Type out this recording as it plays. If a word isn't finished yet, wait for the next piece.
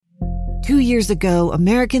2 years ago,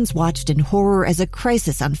 Americans watched in horror as a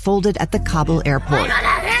crisis unfolded at the Kabul airport.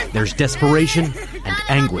 There's desperation and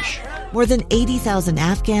anguish. More than 80,000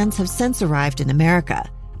 Afghans have since arrived in America,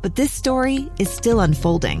 but this story is still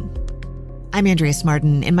unfolding. I'm Andrea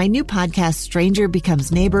Martin. In my new podcast, Stranger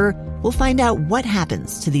Becomes Neighbor, we'll find out what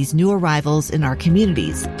happens to these new arrivals in our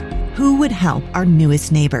communities. Who would help our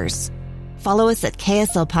newest neighbors? Follow us at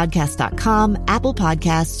kslpodcast.com, Apple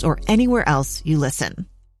Podcasts, or anywhere else you listen.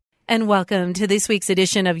 And welcome to this week's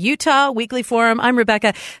edition of Utah Weekly Forum. I'm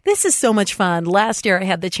Rebecca. This is so much fun. Last year, I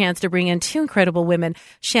had the chance to bring in two incredible women.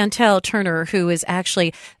 Chantel Turner, who is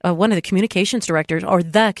actually one of the communications directors, or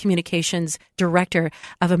the communications director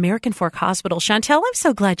of American Fork Hospital. Chantel, I'm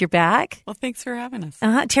so glad you're back. Well, thanks for having us.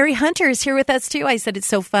 Terry Hunter is here with us, too. I said it's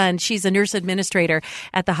so fun. She's a nurse administrator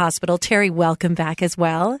at the hospital. Terry, welcome back as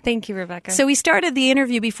well. Thank you, Rebecca. So we started the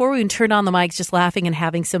interview before we even turned on the mics, just laughing and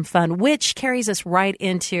having some fun, which carries us right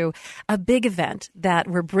into a big event that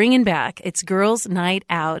we're bringing back. It's Girls Night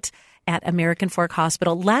Out at American Fork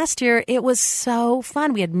Hospital. Last year, it was so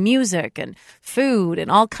fun. We had music and food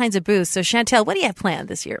and all kinds of booths. So, Chantel, what do you have planned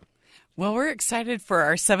this year? Well, we're excited for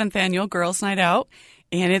our 7th annual Girls Night Out,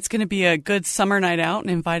 and it's going to be a good summer night out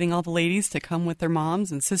and inviting all the ladies to come with their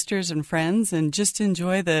moms and sisters and friends and just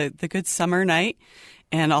enjoy the good summer night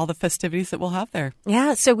and all the festivities that we'll have there.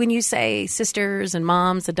 Yeah, so when you say sisters and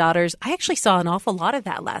moms and daughters, I actually saw an awful lot of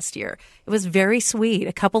that last year. It was very sweet,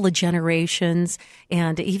 a couple of generations,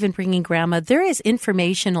 and even bringing grandma. There is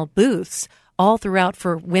informational booths all throughout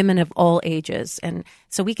for women of all ages. And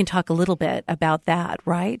so we can talk a little bit about that,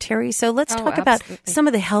 right, Terry? So let's talk about some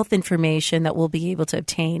of the health information that we'll be able to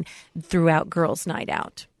obtain throughout Girls Night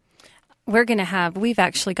Out. We've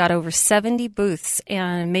actually got over 70 booths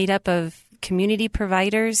and made up of community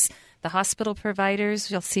providers, the hospital providers.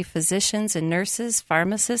 You'll see physicians and nurses,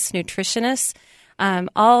 pharmacists, nutritionists,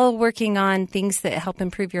 all working on things that help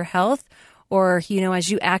improve your health, or, as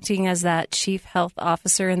you acting as that chief health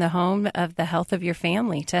officer in the home of the health of your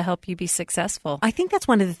family to help you be successful. I think that's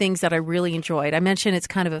one of the things that I really enjoyed. I mentioned it's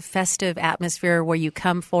kind of a festive atmosphere where you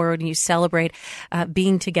come forward and you celebrate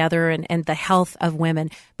being together and the health of women,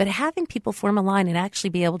 but having people form a line and actually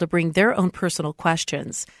be able to bring their own personal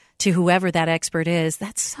questions to whoever that expert is,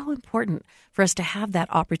 that's so important for us to have that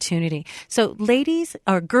opportunity. So ladies,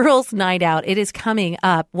 or Girls Night Out, it is coming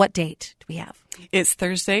up. What date do we have? It's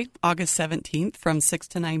Thursday, August 17th from 6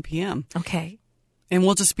 to 9 p.m. Okay. And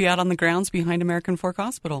we'll just be out on the grounds behind American Fork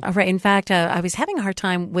Hospital. All right. In fact, I was having a hard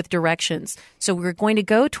time with directions. So we're going to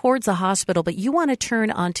go towards the hospital, but you want to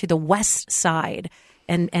turn onto the west side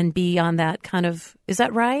and be on that kind of, is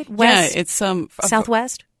that right? West? Yeah, it's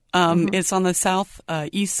southwest? It's on the south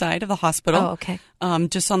east side of the hospital. Oh, okay.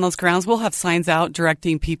 Just on those grounds. We'll have signs out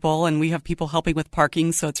directing people, and we have people helping with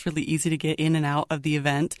parking, so it's really easy to get in and out of the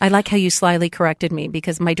event. I like how you slyly corrected me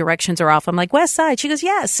because my directions are off. I'm like, west side. She goes,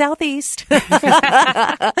 yeah, southeast.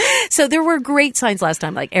 So there were great signs last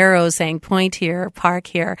time, like arrows saying point here, park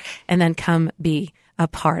here, and then come be a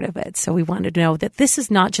part of it. So we wanted to know that this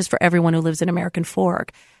is not just for everyone who lives in American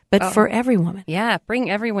Fork, but for every woman. Yeah,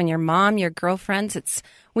 bring everyone, your mom, your girlfriends.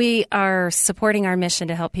 We are supporting our mission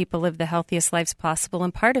to help people live the healthiest lives possible,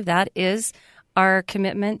 and part of that is our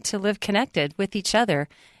commitment to live connected with each other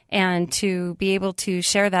and to be able to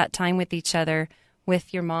share that time with each other,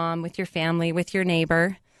 with your mom, with your family, with your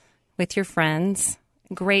neighbor, with your friends.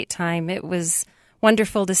 Great time. It was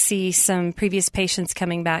wonderful to see some previous patients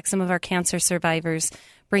coming back, some of our cancer survivors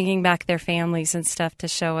bringing back their families and stuff to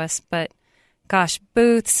show us, but gosh,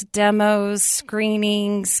 booths, demos,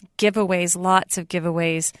 screenings, giveaways, lots of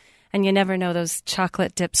giveaways. And you never know, those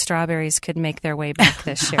chocolate-dipped strawberries could make their way back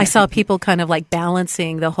this year. I saw people kind of like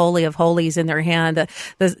balancing the Holy of Holies in their hand,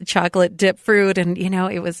 the chocolate-dipped fruit, and,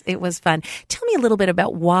 it was fun. Tell me a little bit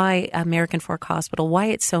about why American Fork Hospital, why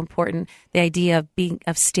it's so important, the idea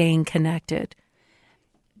of staying connected.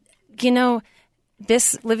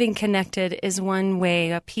 This living connected is one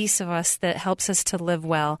way, a piece of us that helps us to live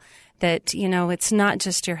well. That, it's not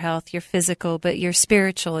just your health, your physical, but your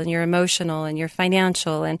spiritual and your emotional and your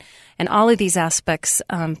financial. And all of these aspects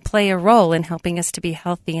play a role in helping us to be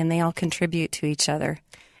healthy, and they all contribute to each other.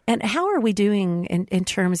 And how are we doing in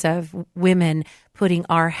terms of women putting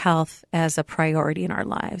our health as a priority in our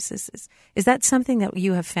lives? Is that something that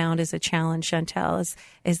you have found as a challenge, Chantel?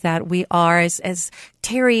 Is that we are, as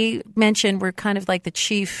Terry mentioned, we're kind of like the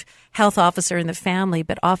chief health officer in the family,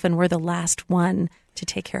 but often we're the last one to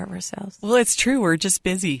take care of ourselves. Well, it's true. We're just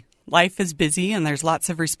busy. life is busy and there's lots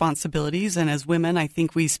of responsibilities. And as women, I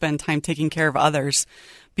think we spend time taking care of others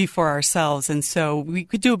before ourselves. And so we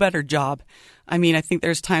could do a better job. I mean, I think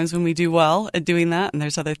there's times when we do well at doing that, and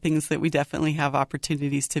there's other things that we definitely have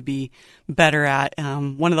opportunities to be better at.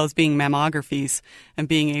 One of those being mammographies and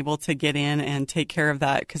being able to get in and take care of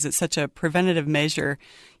that, because it's such a preventative measure,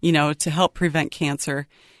 to help prevent cancer.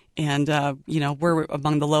 And, we're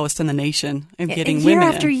among the lowest in the nation in getting year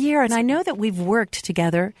women after in. year. And I know that we've worked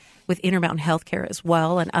together with Intermountain Healthcare as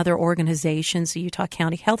well and other organizations, the Utah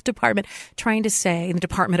County Health Department, trying to say, the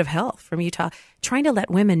Department of Health from Utah, trying to let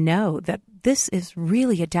women know that this is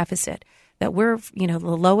really a deficit, that we're, the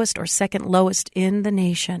lowest or second lowest in the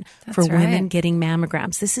nation for women getting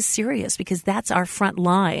mammograms. This is serious because that's our front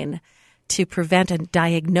line to prevent and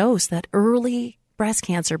diagnose that early breast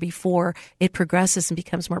cancer before it progresses and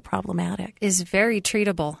becomes more problematic. Is very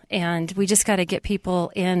treatable, and we just got to get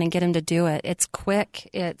people in and get them to do it. It's quick.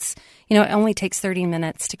 It's, it only takes 30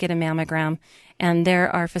 minutes to get a mammogram, and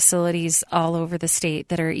there are facilities all over the state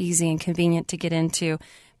that are easy and convenient to get into.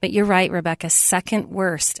 But you're right, Rebecca, second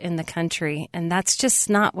worst in the country, and that's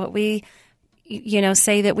just not what we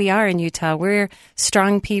say that we are in Utah. We're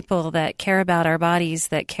strong people that care about our bodies,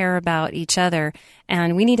 that care about each other,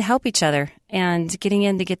 and we need to help each other. And getting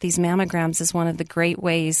in to get these mammograms is one of the great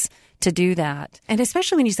ways to do that. And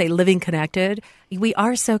especially when you say living connected, we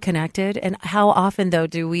are so connected. And how often, though,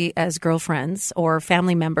 do we as girlfriends or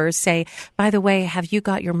family members say, by the way, have you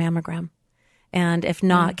got your mammogram? And if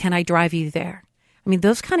not, can I drive you there? I mean,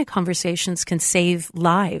 those kind of conversations can save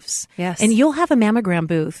lives. Yes. And you'll have a mammogram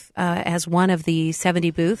booth as one of the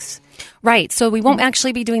 70 booths. Right. So we won't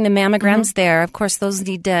actually be doing the mammograms there. Of course, those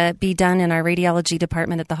need to be done in our radiology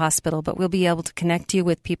department at the hospital, but we'll be able to connect you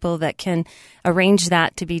with people that can arrange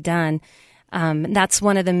that to be done. That's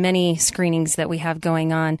one of the many screenings that we have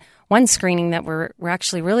going on. One screening that we're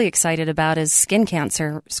actually really excited about is skin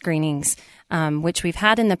cancer screenings, which we've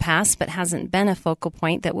had in the past but hasn't been a focal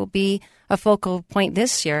point that will be a focal point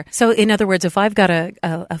this year. So in other words, if I've got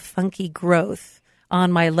a funky growth on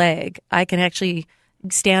my leg, I can actually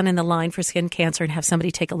stand in the line for skin cancer and have somebody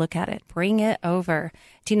take a look at it. Bring it over.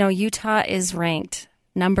 Do you know Utah is ranked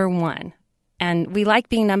number 1? And we like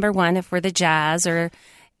being number 1 if we're the Jazz or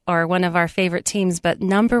one of our favorite teams, but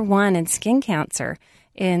number 1 in skin cancer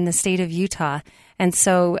in the state of Utah. And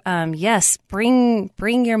so, yes, bring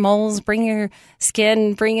your moles, bring your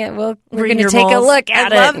skin, bring it. We're going to take a look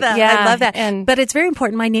at it. I love that. Yeah. I love that. But it's very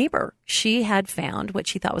important. My neighbor, she had found what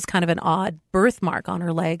she thought was kind of an odd birthmark on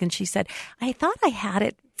her leg. And she said, I thought I had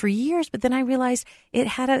it for years, but then I realized it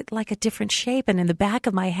had a different shape. And in the back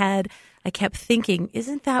of my head, I kept thinking,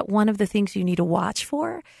 isn't that one of the things you need to watch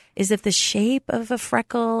for? Is if the shape of a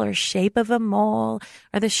freckle or shape of a mole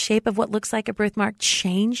or the shape of what looks like a birthmark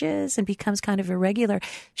changes and becomes kind of irregular.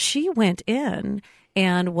 She went in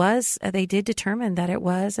and they did determine that it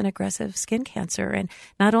was an aggressive skin cancer. And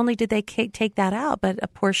not only did they take that out, but a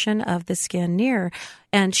portion of the skin near.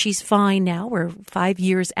 And she's fine now. We're 5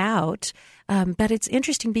 years out. But it's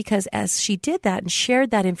interesting because as she did that and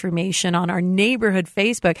shared that information on our neighborhood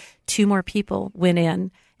Facebook, 2 more people went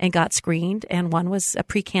in and got screened, and one was a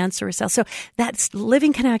precancerous cell. So that's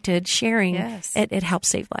living connected, sharing. Yes. It helps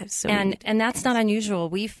save lives. So and that's not unusual.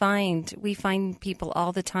 We find people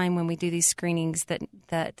all the time when we do these screenings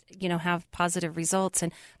that have positive results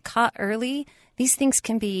and caught early. These things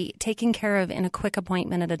can be taken care of in a quick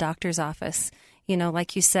appointment at a doctor's office.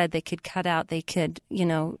 Like you said, they could cut out. They could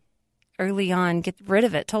early on get rid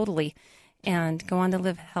of it totally and go on to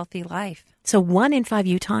live a healthy life. So 1 in 5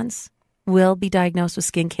 Utahns will be diagnosed with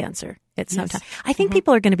skin cancer at some time. I think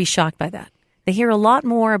people are going to be shocked by that. They hear a lot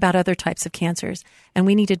more about other types of cancers, and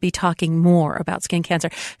we need to be talking more about skin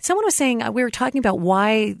cancer. Someone was saying, we were talking about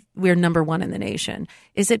why we're number 1 in the nation.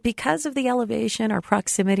 Is it because of the elevation or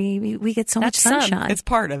proximity? We get so much sunshine. It's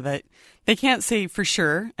part of it. They can't say for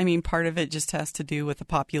sure. I mean, part of it just has to do with the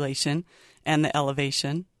population and the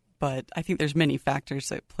elevation. But I think there's many factors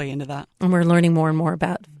that play into that. And we're learning more and more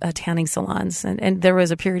about tanning salons. And there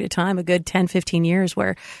was a period of time, a good 10, 15 years,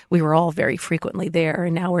 where we were all very frequently there.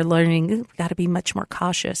 And now we're learning we've got to be much more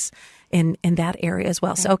cautious in that area as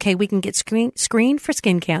well. So, okay, we can get screened for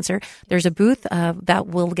skin cancer. There's a booth that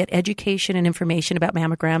will get education and information about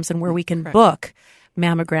mammograms and where we can book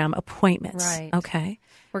mammogram appointments. Right. Okay.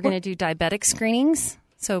 We're going to do diabetic screenings,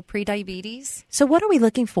 so prediabetes. So what are we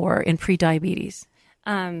looking for in prediabetes?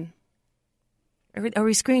 Are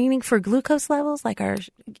we screening for glucose levels?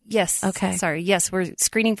 Yes. Okay. Sorry. Yes, we're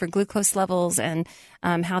screening for glucose levels and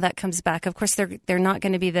how that comes back. Of course, they're not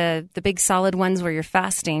going to be the big solid ones where you're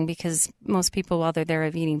fasting, because most people, while they're there, are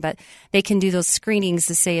eating. But they can do those screenings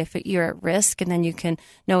to say if you're at risk, and then you can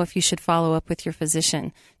know if you should follow up with your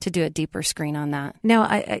physician to do a deeper screen on that. Now,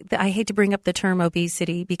 I hate to bring up the term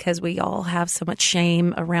obesity because we all have so much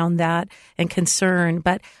shame around that and concern,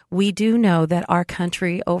 but we do know that our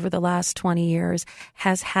country over the last 20 years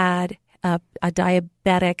has had a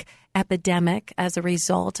diabetic epidemic as a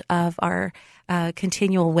result of our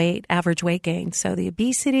continual average weight gain. So the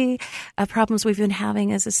obesity problems we've been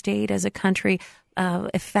having as a state, as a country,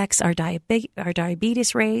 affects our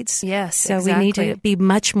diabetes rates. Yes, so exactly. we need to be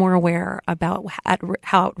much more aware about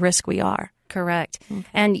how at risk we are. Correct. Okay.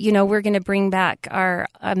 And, we're going to bring back our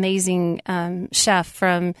amazing chef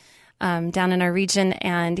from down in our region,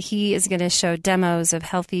 and he is going to show demos of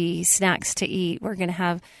healthy snacks to eat. We're going to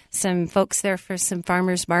have some folks there for some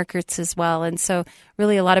farmers markets as well. And so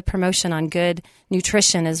really a lot of promotion on good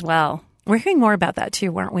nutrition as well. We're hearing more about that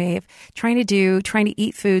too, aren't we? Trying to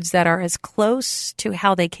eat foods that are as close to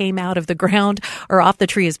how they came out of the ground or off the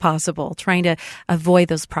tree as possible, trying to avoid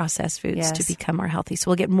those processed foods to become more healthy.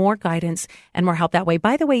 So we'll get more guidance and more help that way.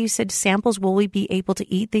 By the way, you said samples. Will we be able to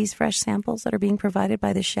eat these fresh samples that are being provided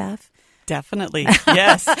by the chef? Definitely.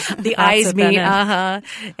 Yes. The eyes meet.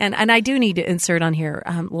 And I do need to insert on here.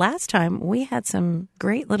 Last time we had some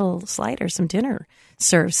great little sliders, some dinner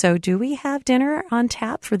served. So do we have dinner on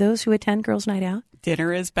tap for those who attend Girls Night Out?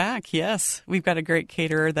 Dinner is back, yes. We've got a great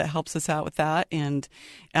caterer that helps us out with that. And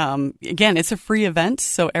again, it's a free event,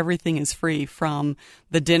 so everything is free, from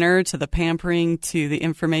the dinner to the pampering to the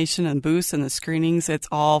information and booths and the screenings. It's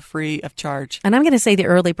all free of charge. And I'm going to say the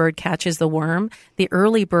early bird catches the worm. The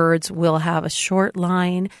early birds will have a short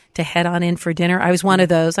line to head on in for dinner. I was one of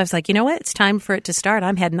those. I was like, you know what? It's time for it to start.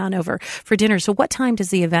 I'm heading on over for dinner. So what time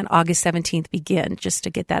does the event August 17th begin, just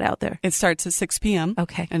to get that out there? It starts at 6 p.m.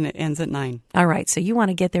 Okay. And it ends at 9. All right. So you want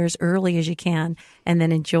to get there as early as you can and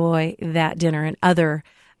then enjoy that dinner and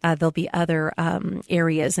there'll be other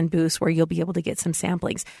areas and booths where you'll be able to get some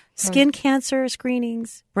samplings. Skin cancer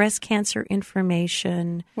screenings, breast cancer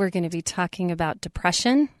information. We're going to be talking about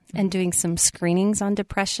depression and doing some screenings on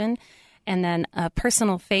depression. And then a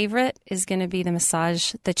personal favorite is going to be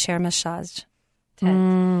the chair massage.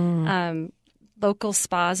 Local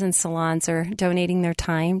spas and salons are donating their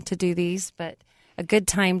time to do these, but a good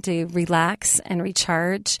time to relax and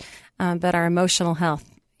recharge, but our emotional health,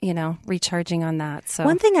 recharging on that. So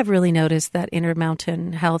one thing I've really noticed that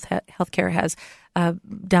Intermountain Healthcare has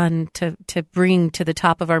done to bring to the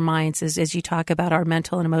top of our minds is, as you talk about our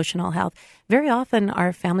mental and emotional health, very often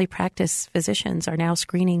our family practice physicians are now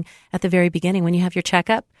screening at the very beginning when you have your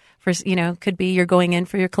checkup. Could be you're going in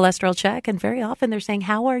for your cholesterol check, and very often they're saying,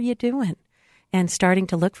 "How are you doing?" And starting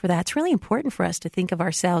to look for that. It's really important for us to think of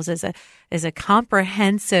ourselves as a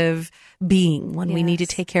comprehensive being when we need to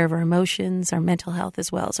take care of our emotions, our mental health,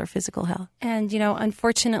 as well as our physical health. And,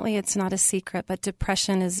 unfortunately, it's not a secret, but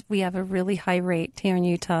depression we have a really high rate here in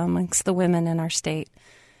Utah amongst the women in our state.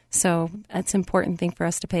 So that's an important thing for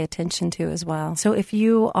us to pay attention to as well. So if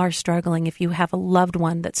you are struggling, if you have a loved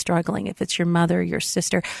one that's struggling, if it's your mother, your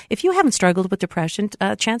sister, if you haven't struggled with depression,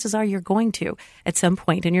 chances are you're going to at some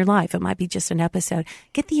point in your life. It might be just an episode.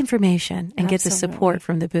 Get the information and get the support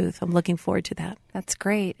from the booth. I'm looking forward to that. That's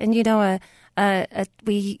great. And,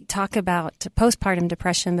 we talk about postpartum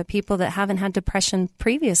depression, but people that haven't had depression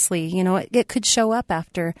previously, it could show up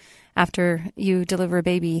after you deliver a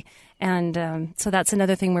baby. And so that's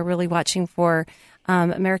another thing we're really watching for.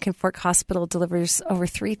 American Fork Hospital delivers over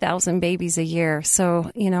 3,000 babies a year. So,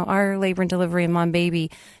 our labor and delivery and mom baby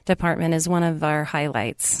department is one of our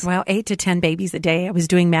highlights. Wow, 8 to 10 babies a day. I was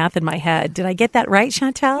doing math in my head. Did I get that right,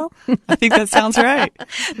 Chantel? I think that sounds right.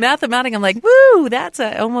 Mathematic, I'm like, woo, that's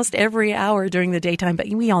almost every hour during the daytime. But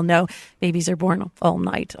we all know babies are born all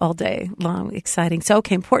night, all day long. Exciting. So,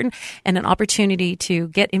 okay, important and an opportunity to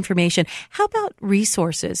get information. How about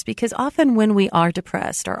resources? Because often when we are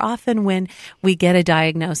depressed or often when we get a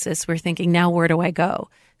diagnosis, we're thinking, now where do I go?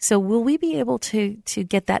 So will we be able to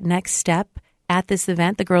get that next step at this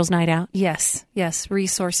event, the Girls Night Out? Yes.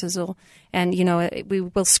 Resources will, and we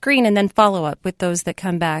will screen and then follow up with those that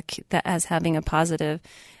come back as having a positive,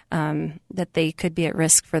 that they could be at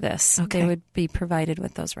risk for this. Okay. They would be provided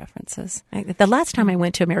with those references. The last time I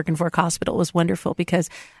went to American Fork Hospital was wonderful because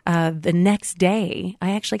the next day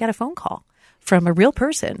I actually got a phone call from a real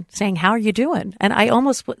person saying, how are you doing? And I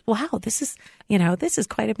almost, wow, this is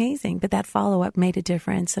quite amazing. But that follow-up made a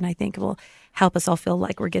difference, and I think it will help us all feel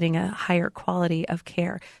like we're getting a higher quality of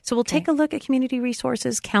care. So we'll take a look at community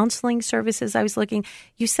resources, counseling services. I was looking,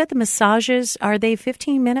 you said the massages, are they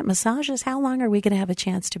 15-minute massages? How long are we going to have a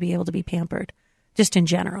chance to be able to be pampered, just in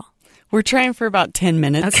general? We're trying for about 10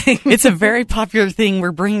 minutes. Okay. It's a very popular thing.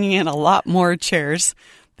 We're bringing in a lot more chairs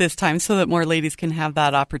this time so that more ladies can have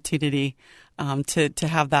that opportunity to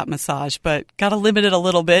have that massage, but got to limit it a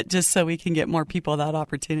little bit just so we can get more people that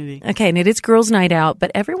opportunity. Okay, and it is girls' night out,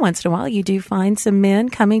 but every once in a while you do find some men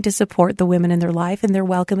coming to support the women in their life, and they're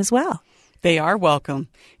welcome as well. They are welcome.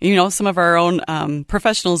 Some of our own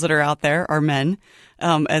professionals that are out there are men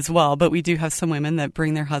as well, but we do have some women that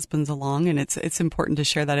bring their husbands along, and it's important to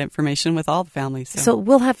share that information with all the families. So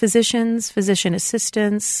we'll have physicians, physician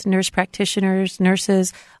assistants, nurse practitioners,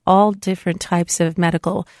 nurses, all different types of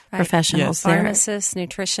medical professionals. Yes. There. Pharmacists,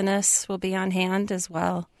 nutritionists will be on hand as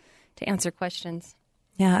well to answer questions.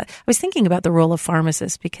 Yeah, I was thinking about the role of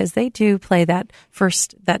pharmacists because they do play that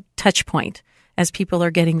touch point as people are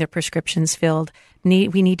getting their prescriptions filled. We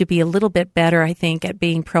need to be a little bit better, I think, at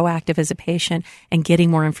being proactive as a patient and getting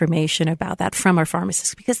more information about that from our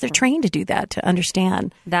pharmacists because they're trained to do that, to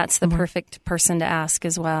understand. That's the perfect person to ask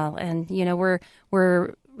as well. And,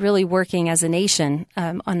 we're really working as a nation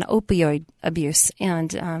on opioid abuse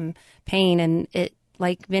and pain. And it,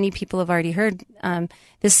 like many people have already heard,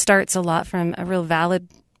 this starts a lot from a real valid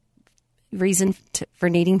reason for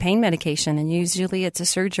needing pain medication, and usually it's a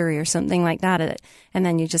surgery or something like that, and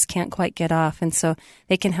then you just can't quite get off, and so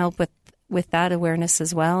they can help with that awareness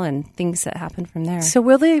as well and things that happen from there. So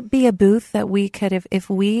will there be a booth that we could, if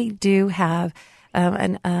we do have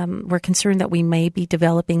we're concerned that we may be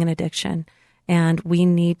developing an addiction and we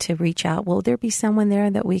need to reach out, will there be someone there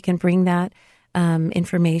that we can bring that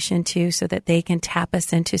information to so that they can tap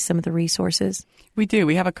us into some of the resources? We do.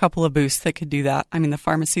 We have a couple of booths that could do that. I mean, the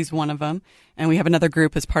pharmacy is one of them. And we have another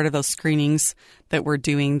group as part of those screenings that we're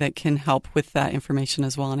doing that can help with that information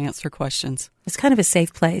as well and answer questions. It's kind of a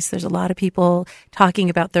safe place. There's a lot of people talking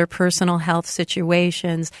about their personal health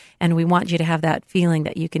situations, and we want you to have that feeling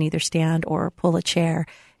that you can either stand or pull a chair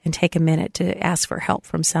and take a minute to ask for help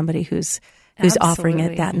from somebody who's offering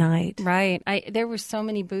it that night. Right. There were so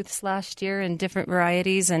many booths last year in different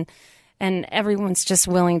varieties, and everyone's just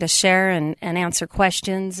willing to share and answer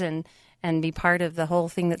questions and be part of the whole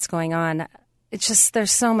thing that's going on. It's just,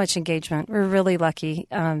 there's so much engagement. We're really lucky.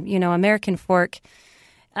 American Fork,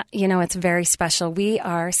 it's very special. We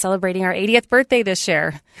are celebrating our 80th birthday this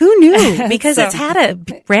year. Who knew? Because it's had a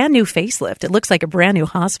brand new facelift. It looks like a brand new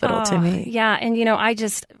hospital to me. Yeah. And,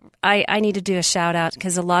 I need to do a shout out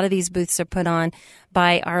because a lot of these booths are put on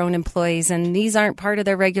by our own employees, and these aren't part of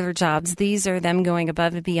their regular jobs. These are them going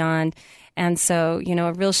above and beyond. And so,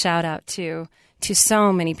 a real shout out to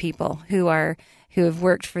so many people who have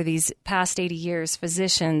worked for these past 80 years,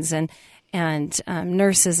 physicians and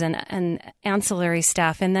nurses and ancillary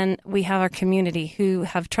staff. And then we have our community who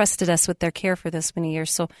have trusted us with their care for this many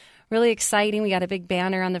years. So really exciting. We got a big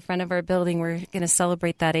banner on the front of our building. We're going to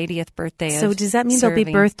celebrate that 80th birthday. So does that mean there'll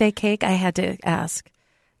be birthday cake? I had to ask.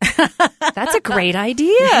 That's a great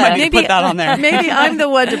idea. Maybe put that on there. Maybe I'm the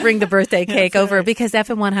one to bring the birthday cake over because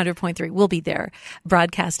FM 100.3 will be there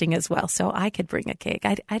broadcasting as well. So I could bring a cake.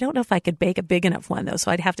 I don't know if I could bake a big enough one though. So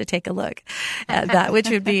I'd have to take a look at that, which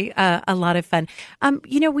would be a lot of fun.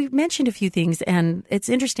 We've mentioned a few things, and it's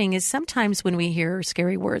interesting is sometimes when we hear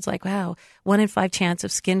scary words like, wow, 1 in 5 chance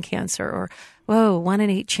of skin cancer, or whoa, 1 in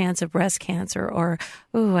 8 chance of breast cancer, or,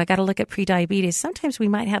 oh, I got to look at prediabetes. Sometimes we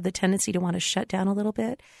might have the tendency to want to shut down a little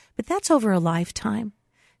bit, but that's over a lifetime.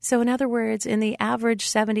 So in other words, in the average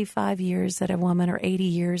 75 years that a woman or 80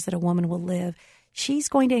 years that a woman will live, she's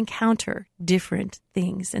going to encounter different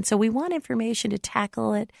things. And so we want information to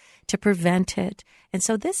tackle it, to prevent it. And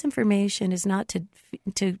so this information is not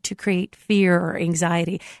to create fear or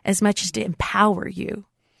anxiety as much as to empower you.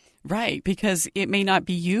 Right, because it may not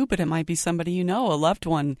be you, but it might be somebody a loved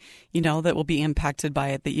one, that will be impacted by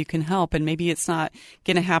it, that you can help. And maybe it's not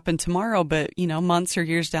going to happen tomorrow, but, months or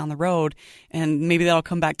years down the road. And maybe that'll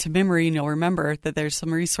come back to memory, and you'll remember that there's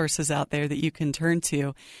some resources out there that you can turn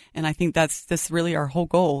to. And I think that's really our whole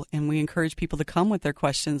goal. And we encourage people to come with their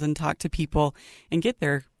questions and talk to people and get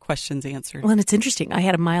their questions answered. Well, and it's interesting. I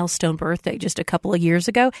had a milestone birthday just a couple of years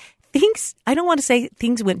ago. I don't want to say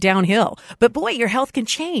things went downhill, but boy, your health can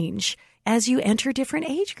change as you enter different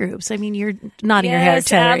age groups. I mean, you're nodding your head,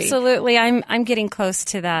 Terry. Absolutely. I'm getting close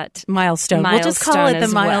to that milestone. We'll just call it the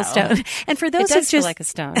milestone. Well. And for those it does who feel like a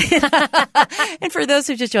stone. And for those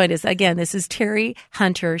who just joined us, again, this is Terry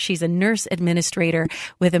Hunter. She's a nurse administrator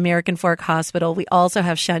with American Fork Hospital. We also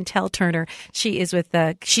have Chantel Turner. She is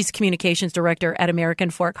she's communications director at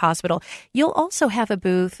American Fork Hospital. You'll also have a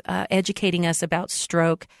booth educating us about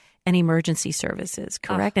stroke and emergency services,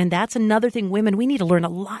 correct? And that's another thing, women, we need to learn a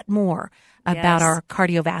lot more about our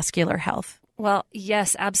cardiovascular health. Well,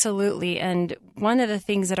 yes, absolutely. And one of the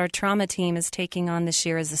things that our trauma team is taking on this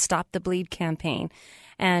year is the Stop the Bleed campaign,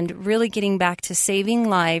 and really getting back to saving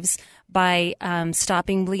lives by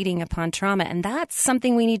stopping bleeding upon trauma. And that's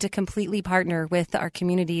something we need to completely partner with our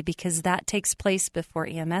community, because that takes place before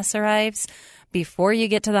EMS arrives, before you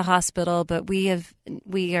get to the hospital. But we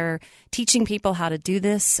are teaching people how to do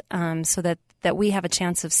this so that we have a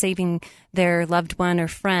chance of saving their loved one or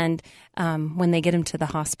friend when they get them to the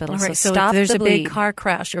hospital. All right, so if there's the a bleed. big car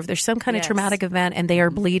crash, or if there's some kind of traumatic event and they are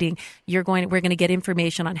bleeding, we're going to get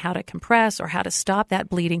information on how to compress or how to stop that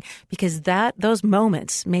bleeding, because those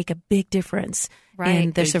moments make a big difference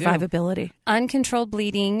in their survivability. Uncontrolled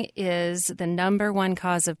bleeding is the number one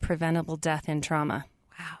cause of preventable death in trauma.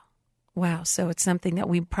 Wow. So it's something that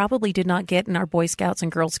we probably did not get in our Boy Scouts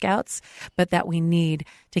and Girl Scouts, but that we need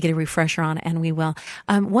to get a refresher on, and we will.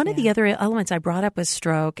 One of the other elements I brought up with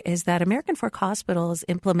stroke is that American Fork Hospital is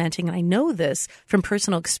implementing, and I know this from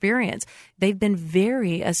personal experience, they've been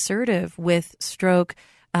very assertive with stroke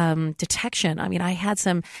detection. I mean, I had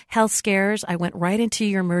some health scares. I went right into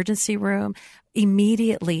your emergency room.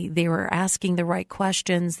 Immediately, they were asking the right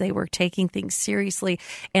questions. They were taking things seriously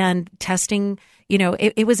and testing. You know,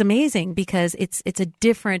 it was amazing, because it's a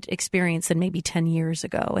different experience than maybe 10 years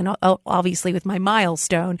ago. And obviously with my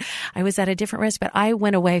milestone, I was at a different risk, but I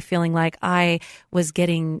went away feeling like I was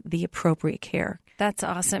getting the appropriate care. That's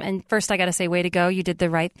awesome. And first, I got to say, way to go. You did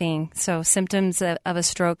the right thing. So symptoms of a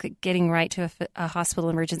stroke, getting right to a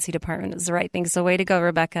hospital emergency department is the right thing. So way to go,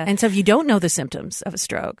 Rebecca. And so if you don't know the symptoms of a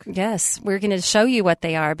stroke. Yes, we're going to show you what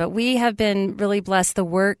they are. But we have been really blessed. The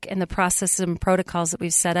work and the process and protocols that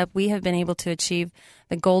we've set up, we have been able to achieve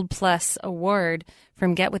the Gold Plus Award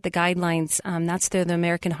from Get With The Guidelines. That's through the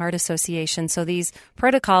American Heart Association. So these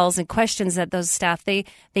protocols and questions that those staff, they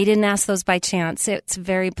didn't ask those by chance. It's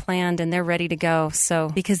very planned, and they're ready to go. So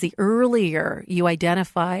because the earlier you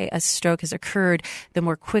identify a stroke has occurred, the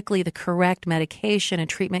more quickly the correct medication and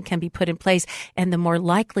treatment can be put in place, and the more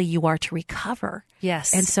likely you are to recover.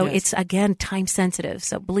 Yes. And so it's, again, time sensitive.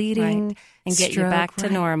 So bleeding and get stroke, you back to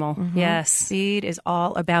normal. Mm-hmm. Yes. Speed is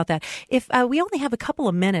all about that. If we only have a couple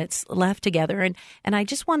of minutes left together, and I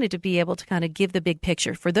just wanted to be able to kind of give the big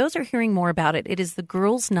picture. For those who are hearing more about it, it is the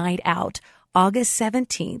Girls' Night Out, August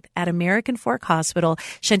 17th at American Fork Hospital.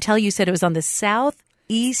 Chantel, you said it was on the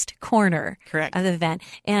southeast corner of the event.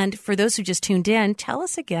 And for those who just tuned in, tell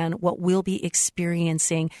us again what we'll be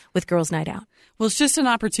experiencing with Girls' Night Out. Well, it's just an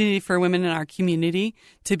opportunity for women in our community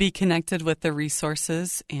to be connected with the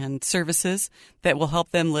resources and services that will help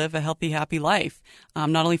them live a healthy, happy life,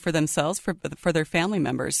 not only for themselves, but for their family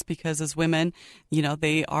members. Because as women, you know,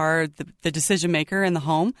 they are the decision maker in the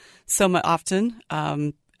home so often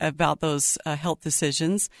about those health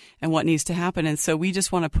decisions and what needs to happen. And so we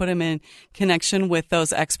just want to put them in connection with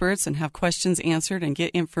those experts and have questions answered and get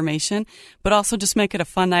information, but also just make it a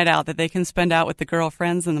fun night out that they can spend out with the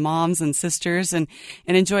girlfriends and the moms and sisters and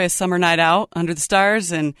enjoy a summer night out under the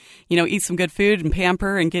stars and, you know, eat some good food and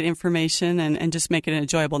pamper and get information and just make it an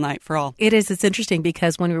enjoyable night for all. It is. It's interesting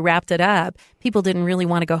because when we wrapped it up, people didn't really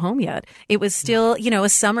want to go home yet. It was still, you know, a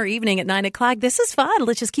summer evening at 9:00. This is fun.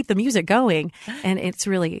 Let's just keep the music going. And it's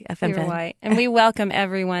really a fun You're right. And we welcome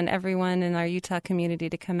everyone in our Utah community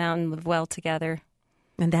to come out and live well together.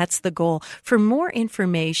 And that's the goal. For more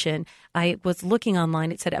information, I was looking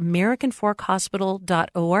online. It said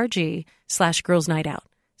americanforkhospital.org/Girls Night Out.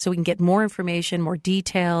 So we can get more information, more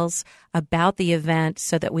details about the event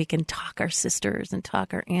so that we can talk our sisters and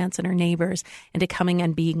talk our aunts and our neighbors into coming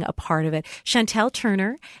and being a part of it. Chantel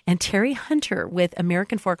Turner and Terry Hunter with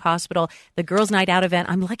American Fork Hospital, the Girls Night Out event.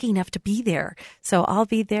 I'm lucky enough to be there. So I'll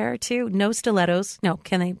be there too. No stilettos. No,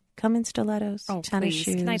 can they come in stilettos? Oh, please.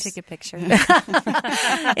 Shoes. Can I take a picture?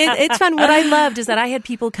 It's fun. What I loved is that I had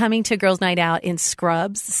people coming to Girls Night Out in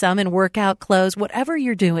scrubs, some in workout clothes, whatever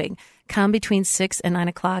you're doing. Come between 6 and 9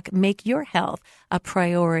 o'clock. Make your health a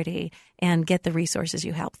priority and get the resources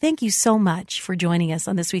you help. Thank you so much for joining us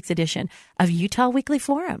on this week's edition of Utah Weekly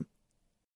Forum.